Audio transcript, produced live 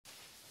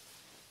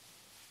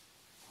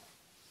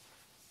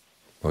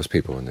Most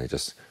people, when they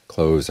just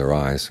close their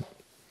eyes,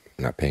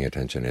 not paying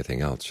attention to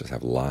anything else, just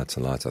have lots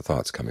and lots of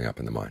thoughts coming up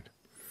in the mind.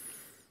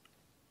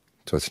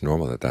 So it's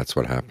normal that that's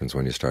what happens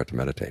when you start to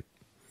meditate.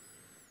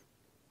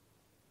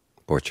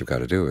 But what you've got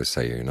to do is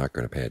say you're not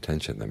going to pay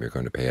attention to them, you're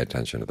going to pay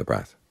attention to the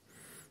breath.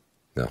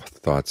 The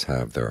thoughts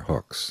have their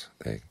hooks.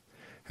 They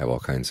have all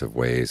kinds of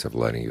ways of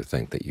letting you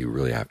think that you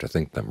really have to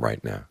think them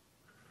right now.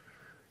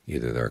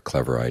 Either they're a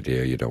clever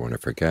idea you don't want to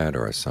forget,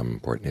 or some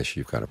important issue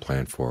you've got to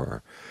plan for,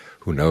 or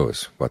who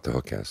knows what the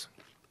hook is.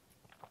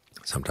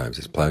 Sometimes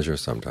it's pleasure,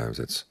 sometimes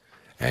it's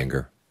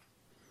anger.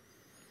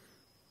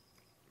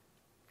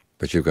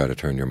 But you've got to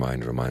turn your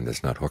mind to a mind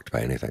that's not hooked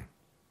by anything.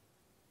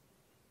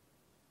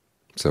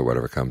 So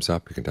whatever comes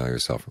up, you can tell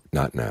yourself,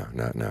 not now,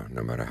 not now.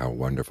 No matter how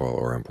wonderful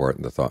or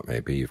important the thought may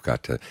be, you've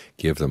got to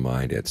give the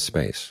mind its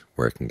space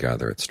where it can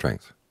gather its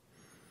strength.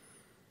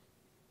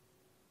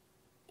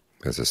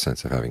 There's a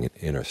sense of having an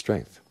inner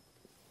strength.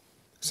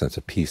 A sense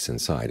of peace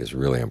inside is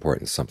really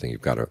important. It's something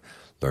you've got to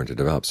learn to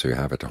develop so you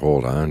have it to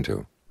hold on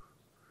to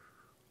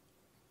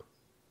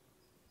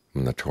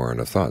when the torrent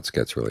of thoughts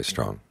gets really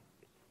strong,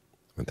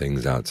 when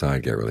things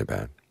outside get really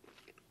bad,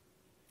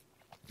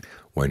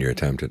 when you're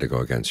tempted to go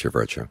against your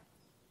virtue.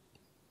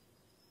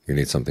 You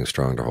need something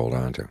strong to hold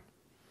on to.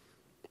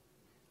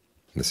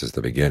 This is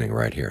the beginning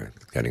right here,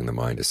 getting the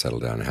mind to settle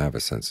down and have a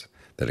sense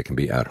that it can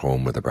be at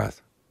home with the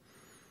breath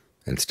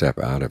and step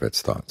out of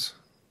its thoughts.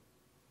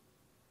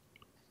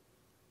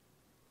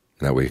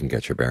 That way you can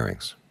get your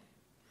bearings.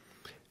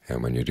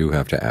 And when you do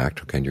have to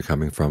act, again, you're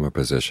coming from a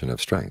position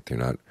of strength. You're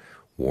not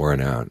worn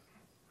out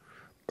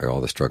by all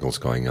the struggles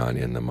going on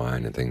in the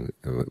mind and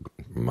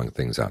among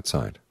things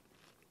outside.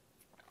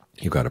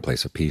 You've got a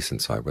place of peace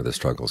inside where the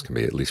struggles can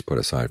be at least put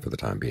aside for the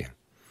time being.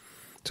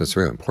 So it's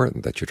very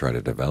important that you try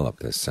to develop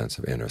this sense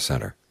of inner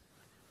center,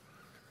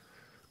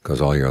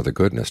 because all your other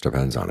goodness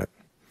depends on it.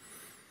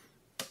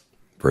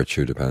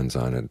 Virtue depends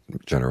on it.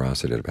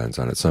 Generosity depends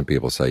on it. Some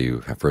people say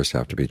you first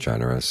have to be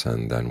generous,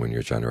 and then when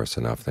you're generous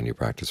enough, then you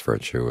practice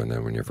virtue, and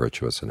then when you're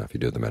virtuous enough, you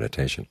do the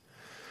meditation.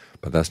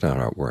 But that's not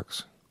how it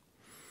works.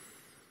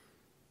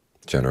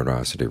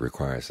 Generosity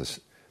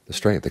requires the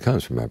strength that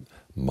comes from a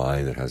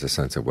mind that has a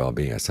sense of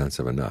well-being, a sense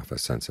of enough, a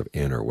sense of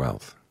inner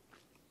wealth.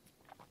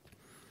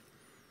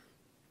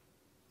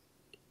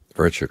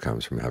 Virtue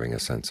comes from having a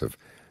sense of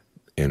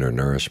inner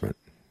nourishment,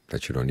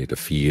 that you don't need to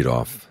feed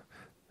off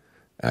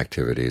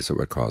activities that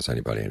would cause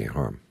anybody any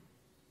harm.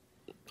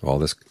 All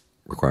this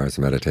requires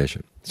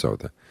meditation. So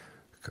the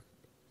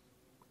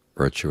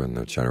virtue and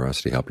the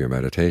generosity help your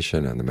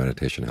meditation, and the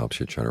meditation helps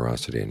your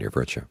generosity and your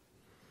virtue.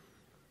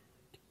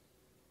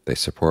 They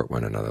support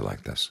one another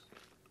like this.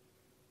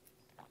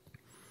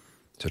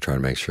 So try to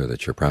make sure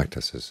that your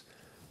practice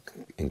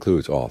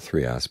includes all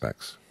three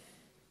aspects.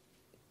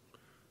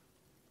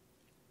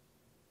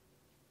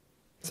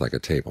 It's like a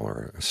table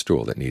or a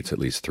stool that needs at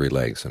least 3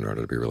 legs in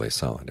order to be really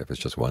solid. If it's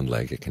just one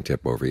leg, it can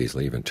tip over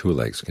easily. Even 2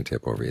 legs can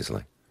tip over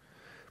easily.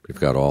 But if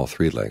you've got all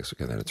 3 legs,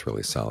 okay, then it's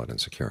really solid and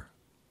secure.